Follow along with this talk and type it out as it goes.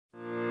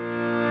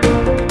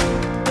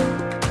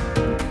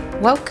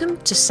Welcome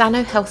to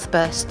Sano Health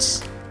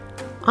Bursts.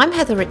 I'm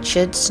Heather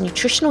Richards,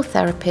 nutritional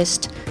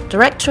therapist,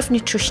 director of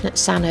nutrition at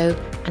Sano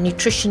and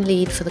nutrition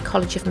lead for the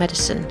College of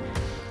Medicine.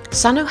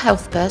 Sano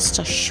Health Bursts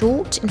are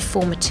short,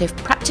 informative,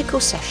 practical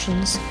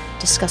sessions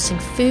discussing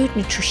food,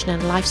 nutrition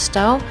and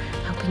lifestyle,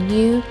 helping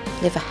you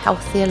live a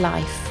healthier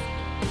life.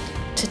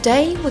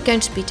 Today we're going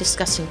to be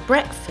discussing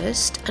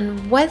breakfast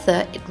and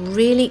whether it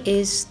really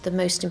is the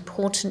most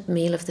important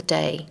meal of the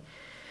day.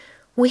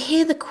 We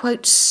hear the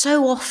quote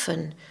so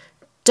often,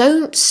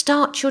 "Don't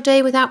start your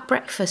day without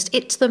breakfast.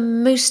 It's the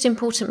most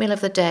important meal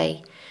of the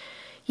day."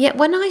 Yet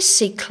when I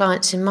see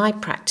clients in my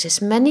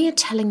practice, many are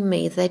telling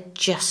me they're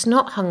just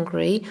not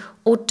hungry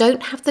or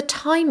don't have the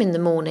time in the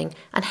morning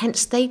and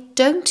hence they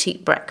don't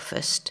eat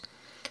breakfast.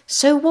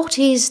 So what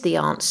is the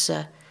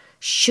answer?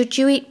 Should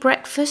you eat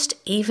breakfast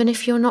even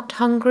if you're not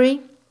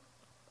hungry?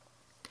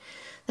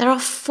 There are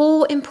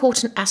 4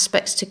 important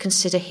aspects to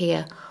consider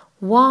here.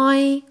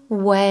 Why,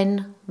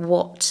 when,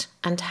 what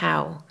and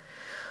how.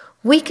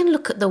 We can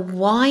look at the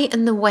why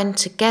and the when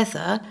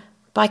together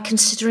by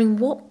considering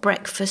what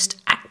breakfast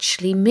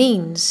actually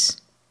means.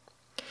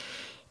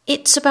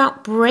 It's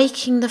about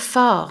breaking the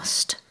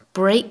fast.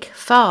 Break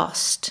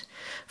fast.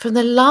 From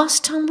the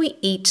last time we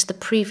eat the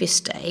previous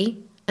day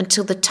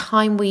until the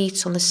time we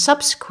eat on the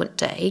subsequent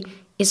day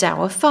is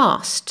our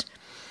fast.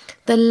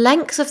 The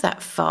length of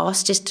that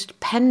fast is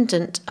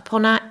dependent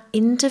upon our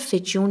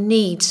individual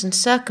needs and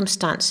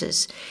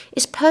circumstances.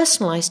 It's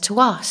personalised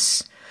to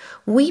us.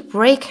 We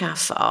break our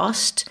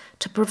fast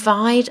to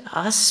provide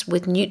us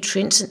with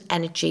nutrients and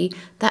energy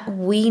that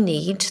we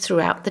need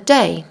throughout the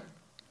day.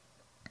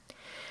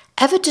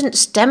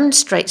 Evidence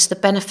demonstrates the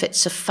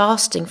benefits of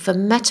fasting for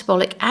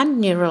metabolic and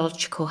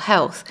neurological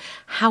health.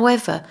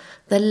 However,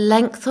 the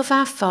length of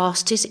our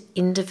fast is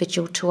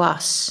individual to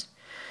us.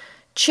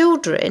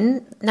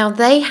 Children, now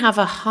they have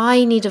a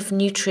high need of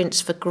nutrients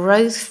for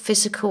growth,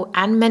 physical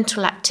and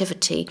mental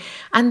activity,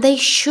 and they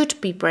should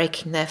be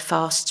breaking their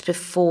fasts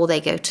before they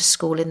go to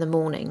school in the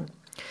morning.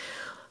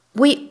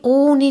 We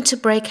all need to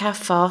break our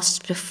fasts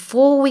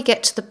before we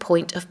get to the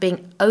point of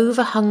being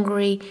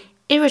over-hungry,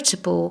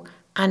 irritable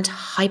and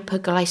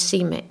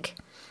hyperglycemic.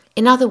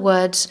 In other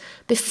words,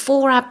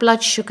 before our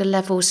blood sugar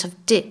levels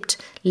have dipped,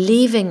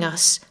 leaving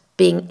us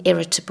being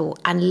irritable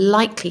and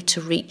likely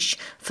to reach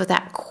for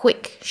that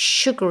quick,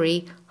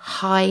 sugary,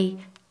 high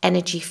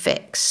energy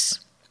fix.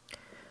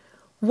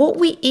 What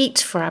we eat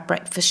for our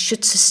breakfast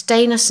should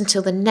sustain us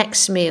until the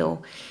next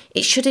meal.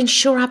 It should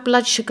ensure our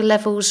blood sugar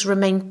levels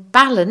remain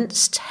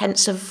balanced,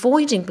 hence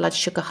avoiding blood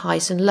sugar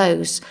highs and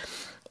lows.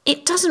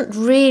 It doesn't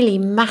really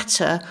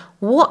matter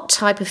what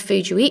type of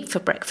food you eat for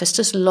breakfast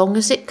as long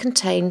as it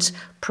contains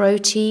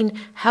protein,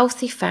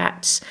 healthy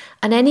fats,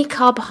 and any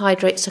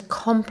carbohydrates are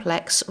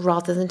complex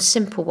rather than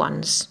simple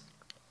ones.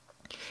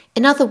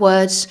 In other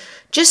words,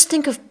 just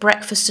think of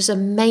breakfast as a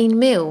main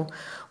meal,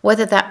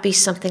 whether that be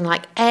something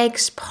like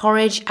eggs,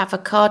 porridge,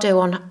 avocado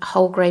on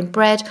whole grain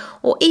bread,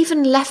 or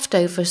even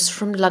leftovers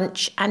from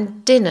lunch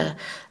and dinner.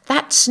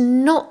 That's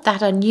not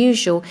that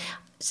unusual.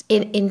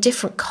 In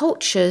different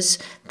cultures,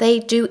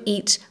 they do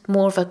eat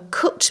more of a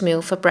cooked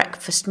meal for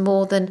breakfast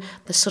more than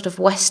the sort of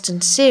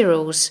Western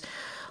cereals.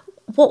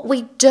 What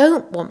we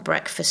don't want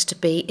breakfast to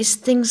be is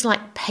things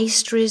like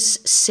pastries,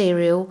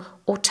 cereal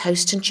or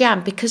toast and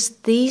jam, because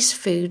these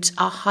foods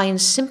are high in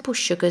simple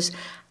sugars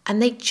and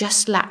they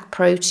just lack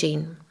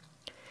protein.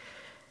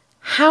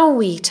 How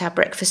we eat our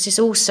breakfast is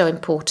also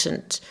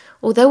important.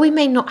 Although we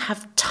may not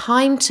have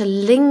time to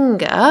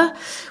linger,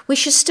 we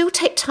should still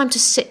take time to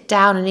sit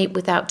down and eat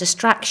without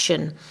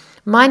distraction.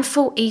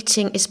 Mindful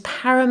eating is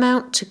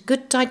paramount to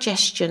good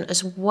digestion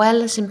as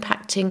well as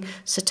impacting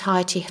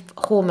satiety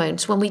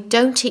hormones. When we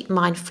don't eat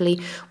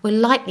mindfully, we're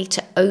likely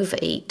to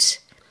overeat.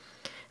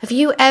 Have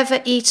you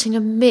ever eaten a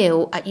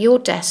meal at your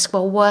desk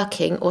while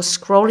working or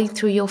scrolling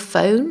through your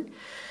phone?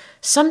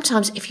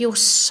 Sometimes if you're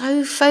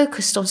so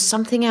focused on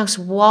something else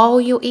while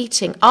you're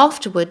eating,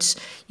 afterwards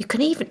you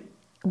can even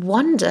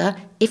wonder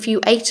if you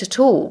ate at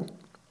all.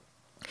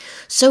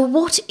 So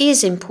what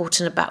is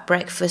important about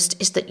breakfast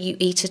is that you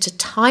eat at a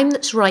time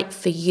that's right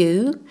for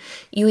you,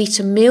 you eat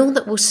a meal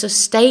that will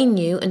sustain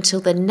you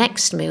until the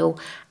next meal,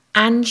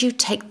 and you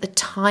take the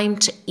time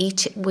to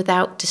eat it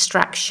without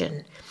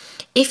distraction.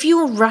 If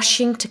you're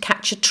rushing to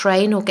catch a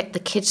train or get the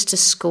kids to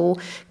school,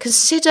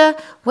 consider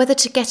whether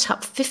to get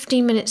up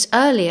 15 minutes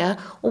earlier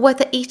or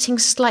whether eating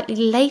slightly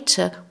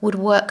later would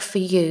work for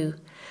you.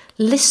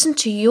 Listen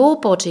to your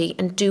body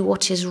and do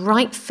what is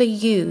right for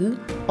you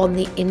on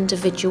the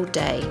individual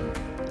day.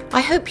 I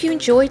hope you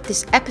enjoyed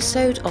this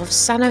episode of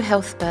Sano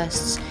Health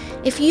Bursts.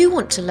 If you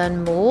want to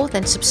learn more,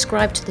 then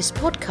subscribe to this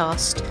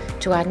podcast,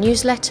 to our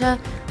newsletter,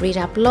 read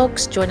our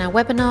blogs, join our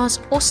webinars,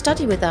 or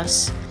study with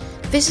us.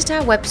 Visit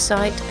our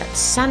website at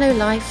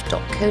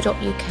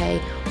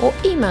sanolife.co.uk or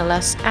email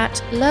us at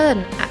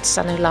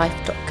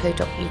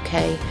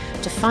learn@sanolife.co.uk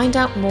to find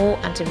out more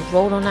and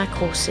enrol on our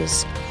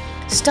courses.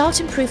 Start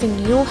improving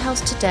your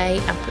health today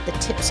and put the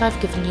tips I've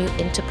given you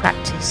into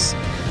practice.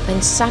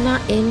 Then sana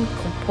in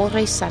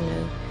corpore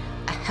sano,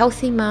 a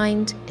healthy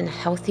mind in a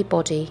healthy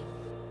body.